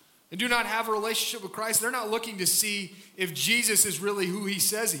lost and do not have a relationship with Christ, they're not looking to see if Jesus is really who he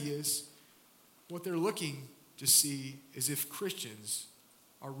says he is. What they're looking to see is if Christians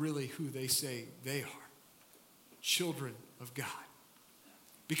are really who they say they are, children of God.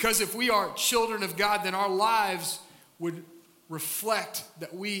 Because if we are children of God, then our lives would reflect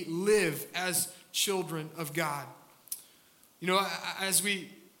that we live as children of God. You know, as we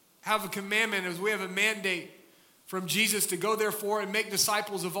have a commandment, as we have a mandate from Jesus to go therefore and make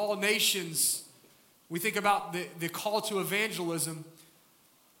disciples of all nations, we think about the call to evangelism.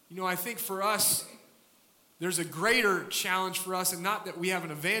 You know, I think for us, there's a greater challenge for us, and not that we have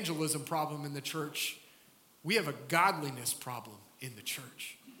an evangelism problem in the church. We have a godliness problem in the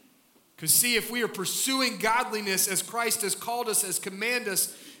church. Because see, if we are pursuing godliness as Christ has called us, has commanded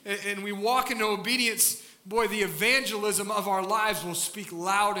us, and we walk in obedience, boy, the evangelism of our lives will speak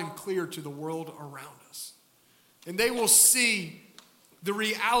loud and clear to the world around us. And they will see the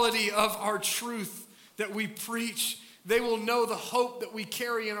reality of our truth that we preach. They will know the hope that we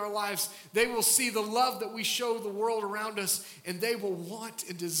carry in our lives. They will see the love that we show the world around us, and they will want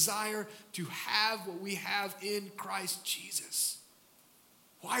and desire to have what we have in Christ Jesus.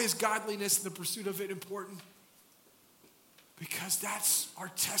 Why is godliness and the pursuit of it important? Because that's our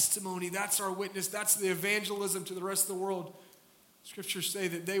testimony, that's our witness, that's the evangelism to the rest of the world. Scriptures say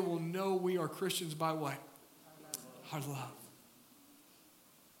that they will know we are Christians by what? Our love.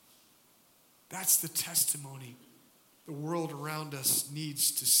 That's the testimony the world around us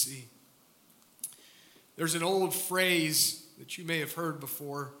needs to see. There's an old phrase that you may have heard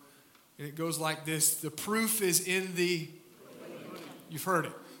before, And it goes like this: the proof is in the... You've heard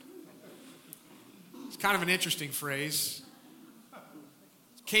it. It's kind of an interesting phrase.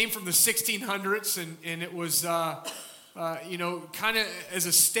 It came from the 1600s, and it was, kind of as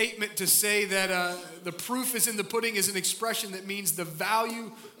a statement to say that the proof is in the pudding is an expression that means the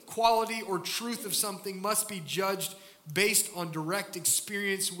value, quality, or truth of something must be judged based on direct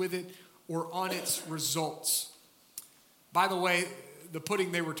experience with it or on its results. By the way, the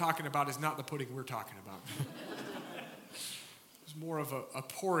pudding they were talking about is not the pudding we're talking about. It's more of a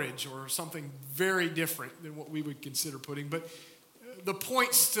porridge or something very different than what we would consider pudding. But the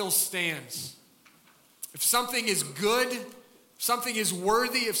point still stands. If something is good, if something is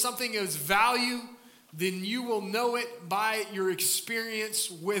worthy, if something is value, then you will know it by your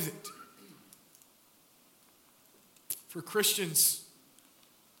experience with it. For Christians,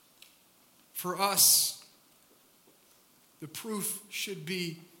 for us, the proof should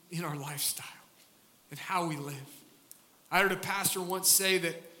be in our lifestyle and how we live. I heard a pastor once say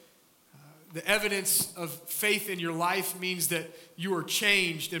that the evidence of faith in your life means that you are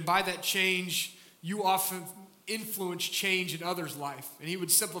changed, and by that change, you often influence change in others' life. And he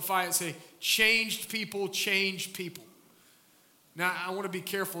would simplify it and say, changed people change people. Now, I want to be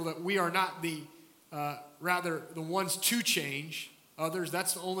careful that we are not the ones to change others.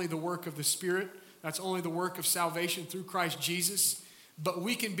 That's only the work of the Spirit. That's only the work of salvation through Christ Jesus. But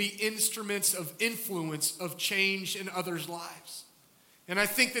we can be instruments of influence, of change in others' lives. And I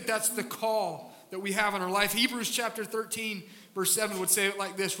think that that's the call that we have in our life. Hebrews chapter 13, verse 7 would say it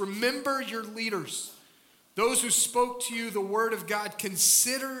like this: remember your leaders, those who spoke to you the word of God.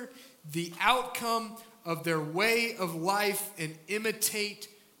 Consider the outcome of their way of life and imitate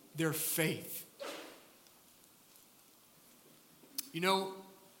their faith. You know,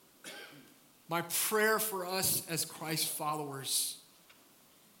 my prayer for us as Christ followers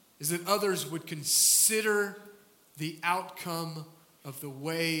is that others would consider the outcome of the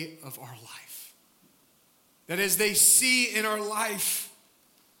way of our life. That as they see in our life,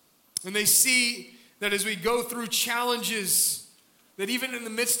 and they see that as we go through challenges, that even in the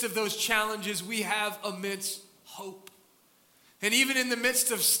midst of those challenges, we have immense hope. And even in the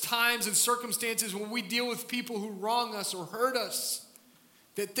midst of times and circumstances when we deal with people who wrong us or hurt us,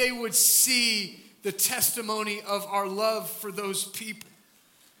 that they would see the testimony of our love for those people.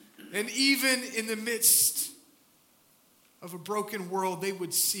 And even in the midst of a broken world, they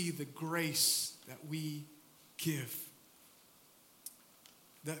would see the grace that we give.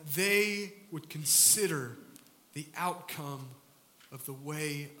 That they would consider the outcome of the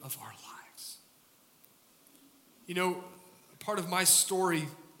way of our lives. You know, part of my story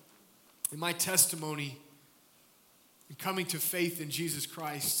and my testimony in coming to faith in Jesus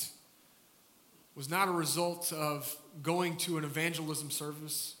Christ was not a result of going to an evangelism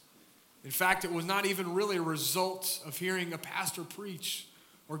service. In fact, it was not even really a result of hearing a pastor preach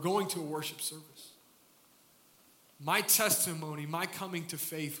or going to a worship service. My testimony, my coming to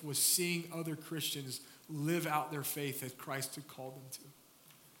faith, was seeing other Christians live out their faith as Christ had called them to.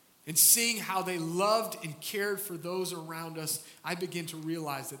 And seeing how they loved and cared for those around us, I began to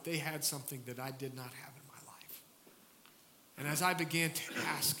realize that they had something that I did not have in my life. And as I began to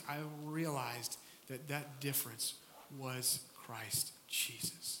ask, I realized that that difference was Christ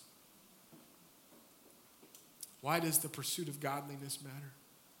Jesus. Why does the pursuit of godliness matter?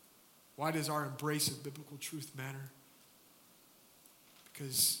 Why does our embrace of biblical truth matter?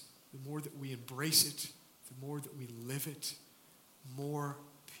 Because the more that we embrace it, the more that we live it, more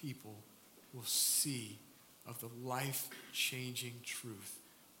people will see of the life-changing truth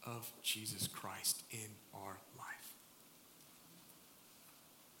of Jesus Christ in our life.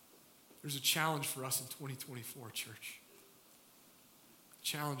 There's a challenge for us in 2024, church. The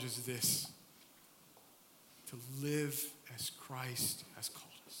challenge is this: to live as Christ has called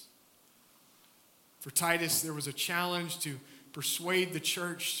us. For Titus, there was a challenge to persuade the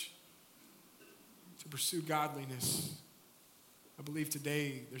church to pursue godliness. I believe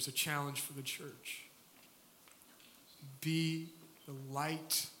today there's a challenge for the church. Be the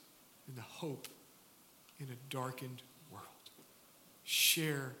light and the hope in a darkened world.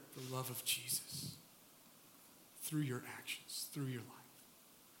 Share the love of Jesus through your actions, through your life.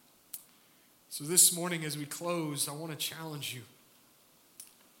 So this morning as we close, I want to challenge you.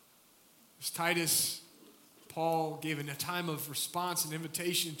 As Titus, Paul gave a time of response and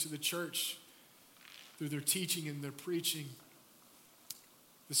invitation to the church through their teaching and their preaching.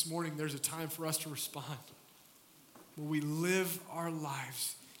 This morning, there's a time for us to respond, where we live our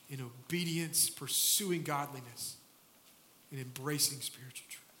lives in obedience, pursuing godliness, and embracing spiritual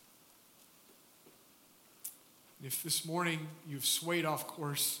truth. And if this morning you've swayed off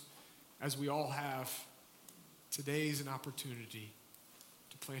course, as we all have, today is an opportunity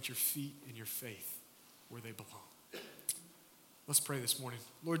to plant your feet and your faith where they belong. Let's pray this morning.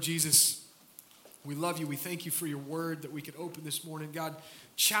 Lord Jesus, we love you. We thank you for your word that we could open this morning. God,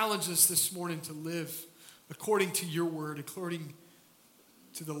 challenge us this morning to live according to your word, according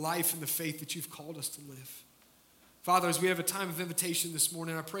to the life and the faith that you've called us to live. Father, as we have a time of invitation this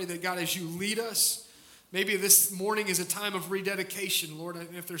morning, I pray that, God, as you lead us, maybe this morning is a time of rededication, Lord. And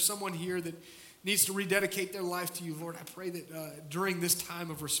if there's someone here that needs to rededicate their life to you, Lord, I pray that during this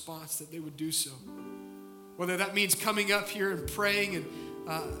time of response that they would do so. Whether that means coming up here and praying and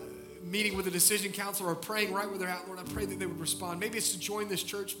meeting with a decision counselor or praying right where they're at, Lord, I pray that they would respond. Maybe it's to join this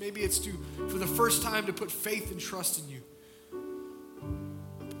church. Maybe it's to, for the first time, to put faith and trust in you.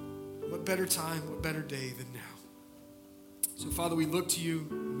 What better time, what better day than now? So, Father, we look to you,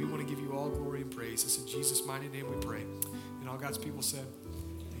 and we want to give you all glory and praise. It's in Jesus' mighty name we pray. And all God's people said,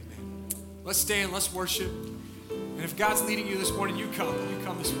 amen. Let's stand, let's worship. And if God's leading you this morning, you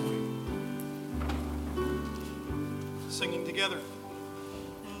come this morning. Singing together.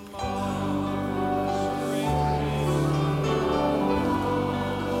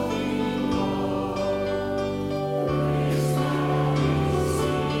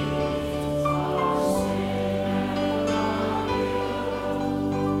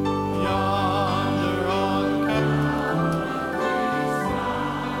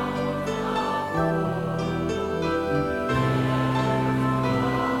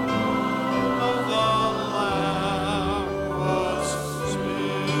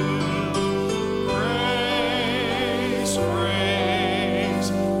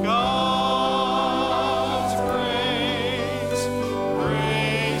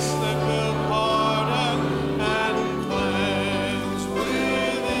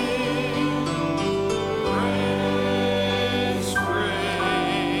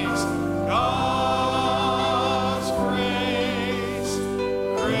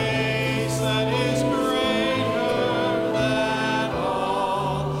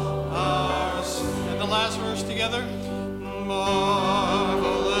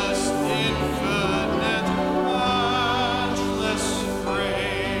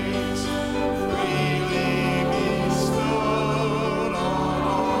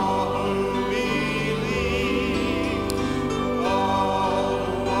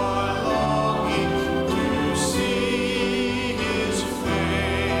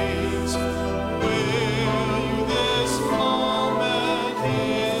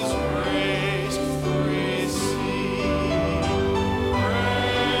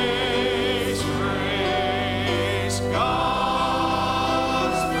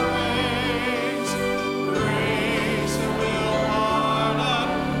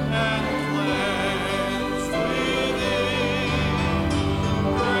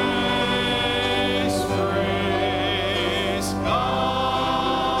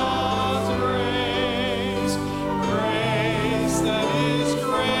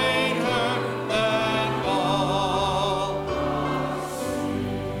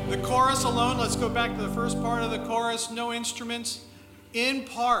 Alone, let's go back to the first part of the chorus. No instruments, in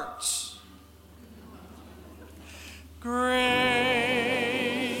parts.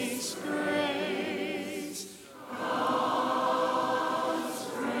 Grace, grace, God's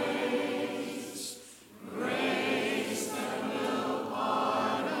grace, grace that will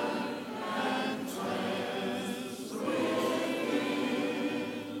pardon and cleanse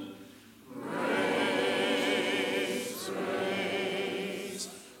within. Grace, grace,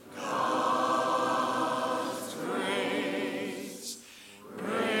 God's grace,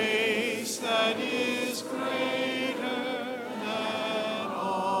 grace that is greater than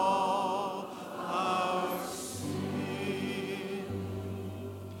all our sin.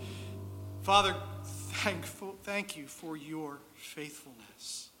 Father, thank you for your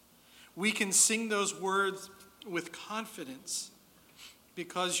faithfulness. We can sing those words with confidence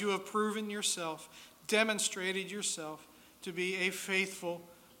because you have proven yourself, demonstrated yourself to be a faithful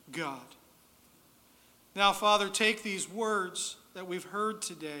God. Now, Father, take these words that we've heard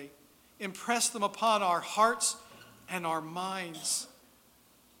today, impress them upon our hearts and our minds.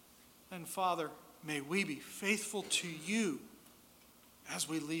 And Father, may we be faithful to you as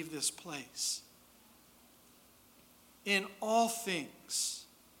we leave this place. In all things,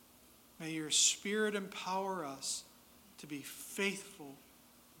 may your Spirit empower us to be faithful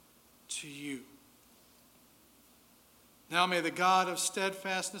to you. Now may the God of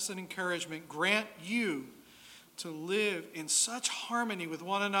steadfastness and encouragement grant you to live in such harmony with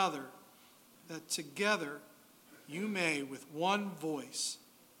one another that together you may, with one voice,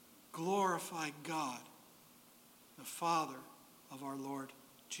 glorify God, the Father of our Lord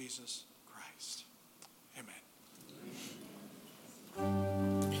Jesus Amen.